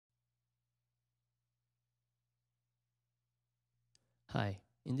Hi,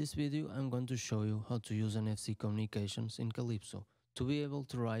 in this video I'm going to show you how to use NFC communications in Kalipso to be able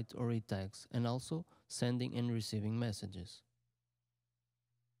to write or read tags and also sending and receiving messages.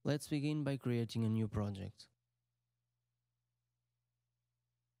 Let's begin by creating a new project.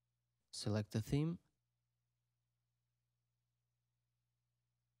 Select a theme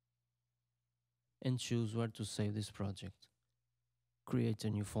and choose where to save this project. Create a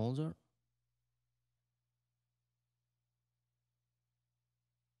new folder.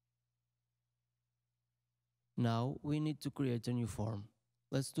 Now we need to create a new form.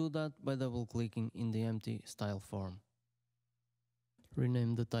 Let's do that by double-clicking in the empty style form.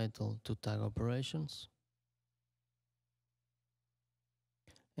 Rename the title to Tag Operations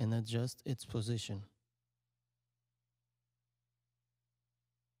and adjust its position.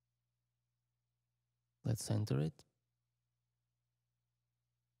 Let's enter it.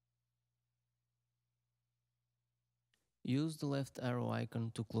 Use the left arrow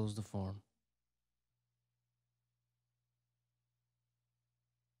icon to close the form.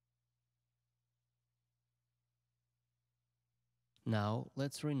 Now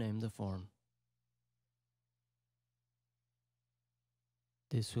let's rename the form.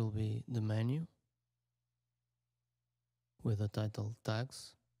 This will be the menu with the title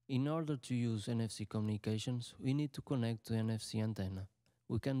Tags. In order to use NFC communications, we need to connect to NFC antenna.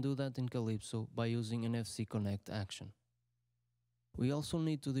 We can do that in Kalipso by using NFC Connect action. We also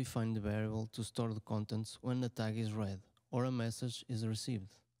need to define the variable to store the contents when the tag is read or a message is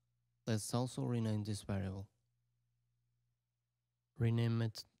received. Let's also rename this variable. Rename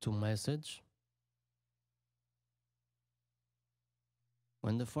it to Message.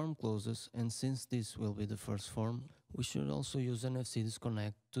 When the form closes, and since this will be the first form, we should also use NFC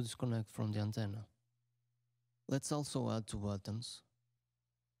Disconnect to disconnect from the antenna. Let's also add two buttons.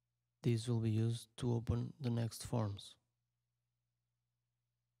 These will be used to open the next forms.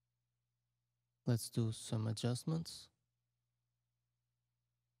 Let's do some adjustments.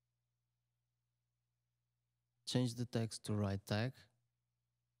 Change the text to Write Tag.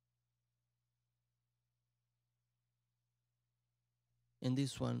 And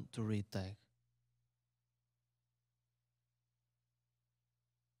this one to Read Tag.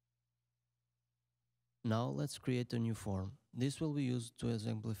 Now let's create a new form. This will be used to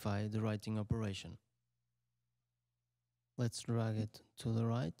exemplify the writing operation. Let's drag it to the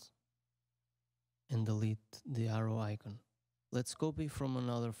right and delete the arrow icon. Let's copy from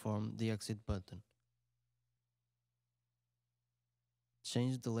another form the exit button.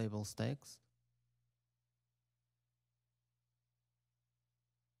 Change the label's text.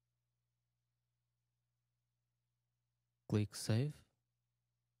 Click Save.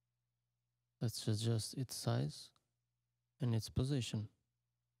 Let's adjust its size and its position.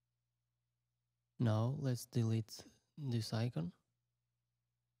 Now let's delete this icon.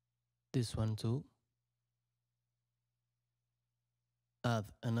 This one too. Add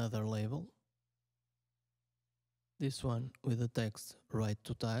another label. This one with the text Write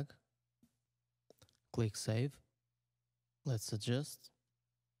to Tag. Click Save. Let's adjust.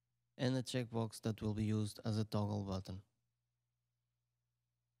 And a checkbox that will be used as a toggle button.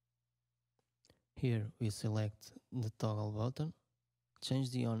 Here we select the toggle button. Change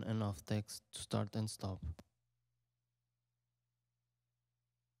the on and off text to start and stop.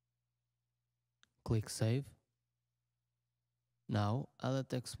 Click Save. Now add a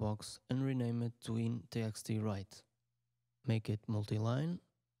text box and rename it to in TXT Write. Make it multi-line.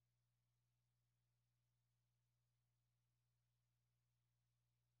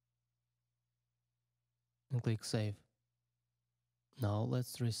 And click Save. Now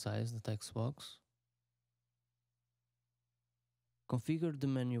let's resize the text box. Configure the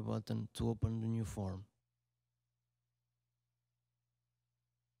menu button to open the new form.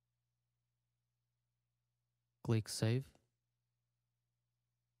 Click Save.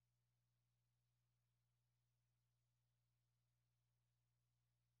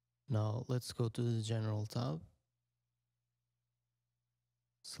 Now let's go to the General tab.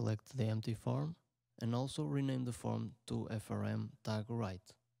 Select the empty form and also rename the form to FRM Tag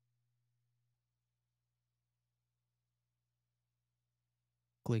Write.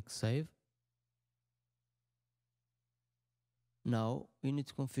 Click Save. Now we need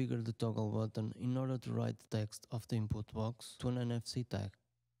to configure the toggle button in order to write the text of the input box to an NFC tag.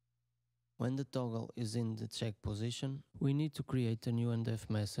 When the toggle is in the check position, we need to create a new NDEF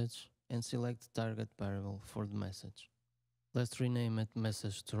message and select the target variable for the message. Let's rename it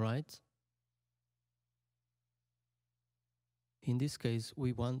Message to Write. In this case,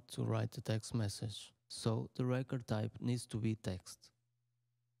 we want to write a text message, so the record type needs to be text.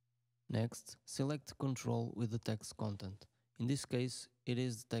 Next, select Control with the text content. In this case, it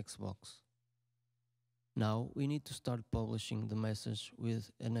is the text box. Now we need to start publishing the message with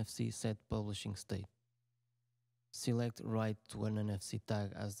NFC set publishing state. Select write to an NFC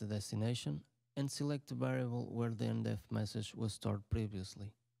tag as the destination and select the variable where the NDEF message was stored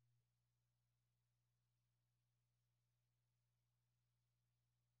previously.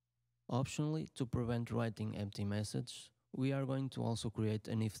 Optionally, to prevent writing empty message, we are going to also create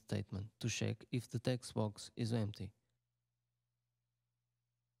an if statement to check if the text box is empty.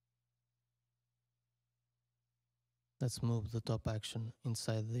 Let's move the top action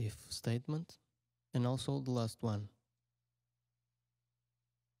inside the if statement and also the last one,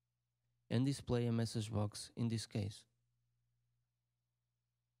 and display a message box in this case.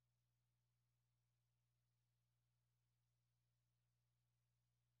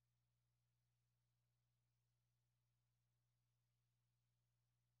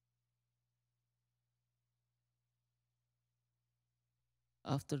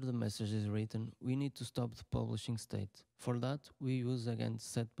 After the message is written, we need to stop the publishing state. For that, we use again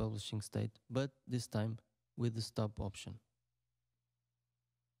set publishing state, but this time with the stop option.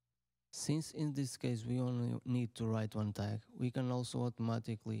 Since in this case we only need to write one tag, we can also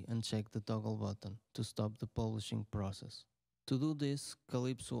automatically uncheck the toggle button to stop the publishing process. To do this,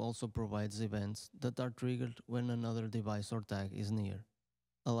 Kalipso also provides events that are triggered when another device or tag is near,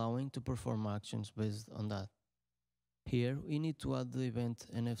 allowing to perform actions based on that. Here we need to add the event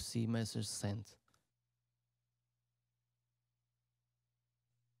NFC Message Sent.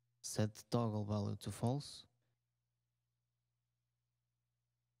 Set the toggle value to false.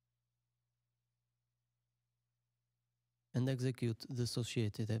 And execute the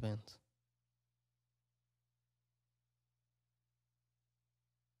associated event.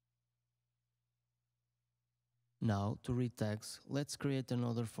 Now, to read tags, let's create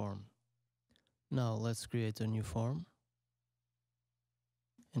another form. Now let's create a new form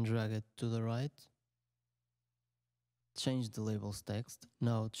and drag it to the right. Change the labels text.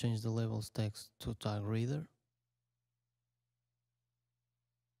 Now change the labels text to tag reader.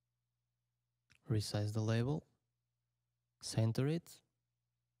 Resize the label. Center it.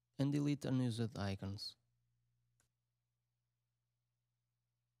 And delete unused icons.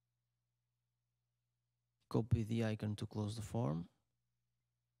 Copy the icon to close the form.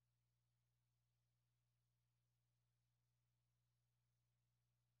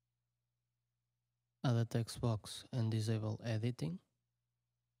 Add a text box and disable editing.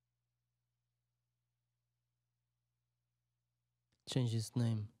 Change its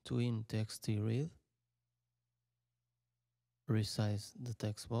name to in.txt.read. Resize the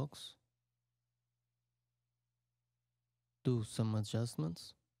text box. Do some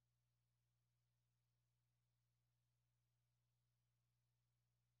adjustments.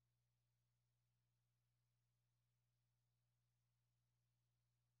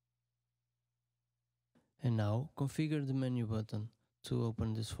 And now configure the menu button to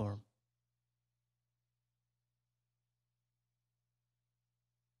open this form.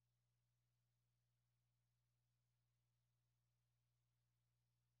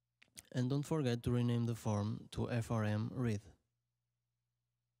 And don't forget to rename the form to FRM read.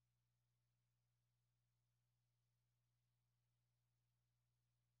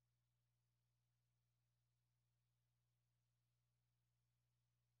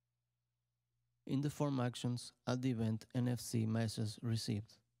 In the form actions, add the event NFC Messages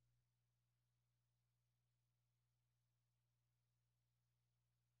received.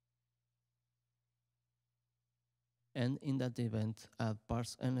 And in that event, add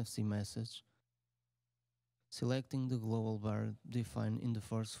parse NFC message, selecting the global var defined in the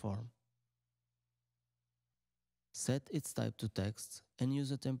first form. Set its type to text and use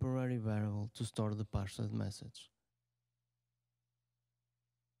a temporary variable to store the parsed message.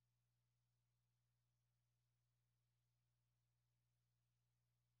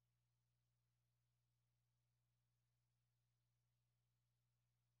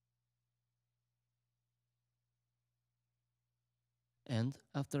 And,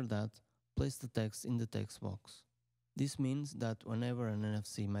 after that, place the text in the text box. This means that whenever an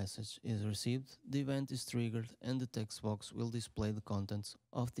NFC message is received, the event is triggered and the text box will display the contents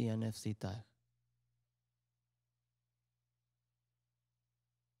of the NFC tag.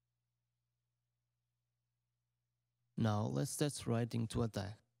 Now let's test writing to a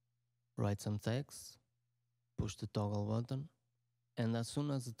tag. Write some text, push the toggle button, and as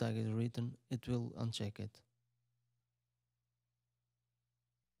soon as the tag is written, it will uncheck it.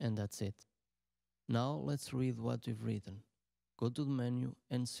 And that's it. Now let's read what we've written. Go to the menu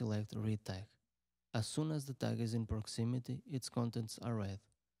and select Read Tag. As soon as the tag is in proximity, its contents are read.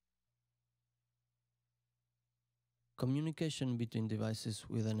 Communication between devices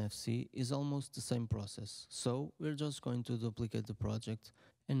with NFC is almost the same process, so we're just going to duplicate the project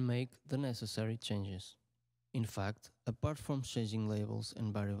and make the necessary changes. In fact, apart from changing labels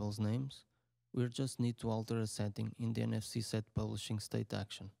and variables names, we just need to alter a setting in the NFC set publishing state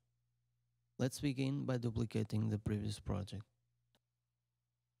action. Let's begin by duplicating the previous project.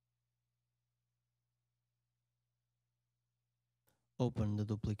 Open the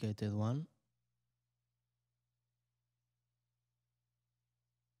duplicated one.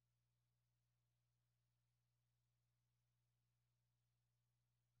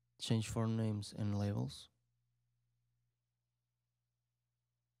 Change form names and labels.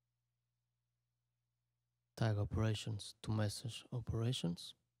 Tag operations to message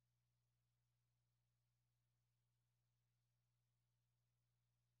operations.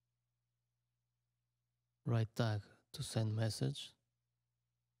 Write tag to send message.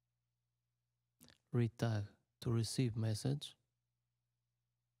 Read tag to receive message.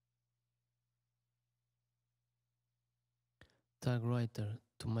 Tag writer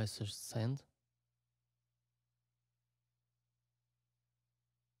to message send.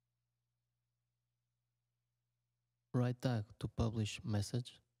 Write tag to publish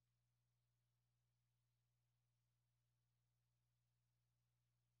message.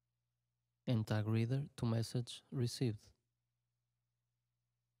 And tag reader to message received.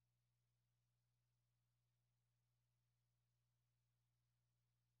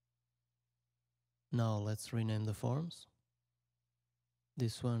 Now let's rename the forms.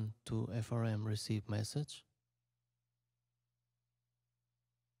 This one to FRM receive message.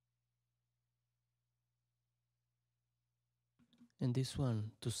 And this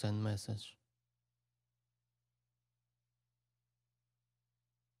one to send message.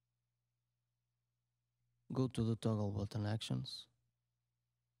 Go to the toggle button actions.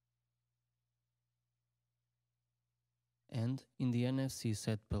 And in the NFC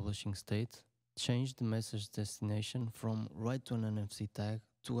set publishing state, change the message destination from write to an NFC tag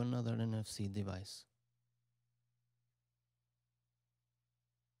to another NFC device.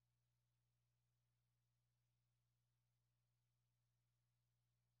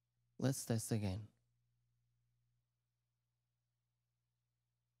 Let's test again.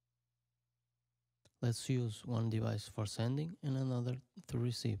 Let's use one device for sending and another to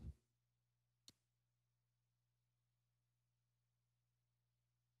receive.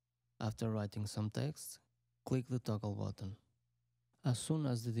 After writing some text, click the toggle button. As soon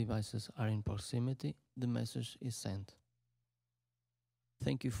as the devices are in proximity, the message is sent.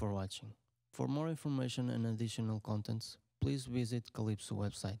 Thank you for watching. For more information and additional contents, please visit Kalipso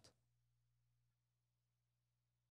website.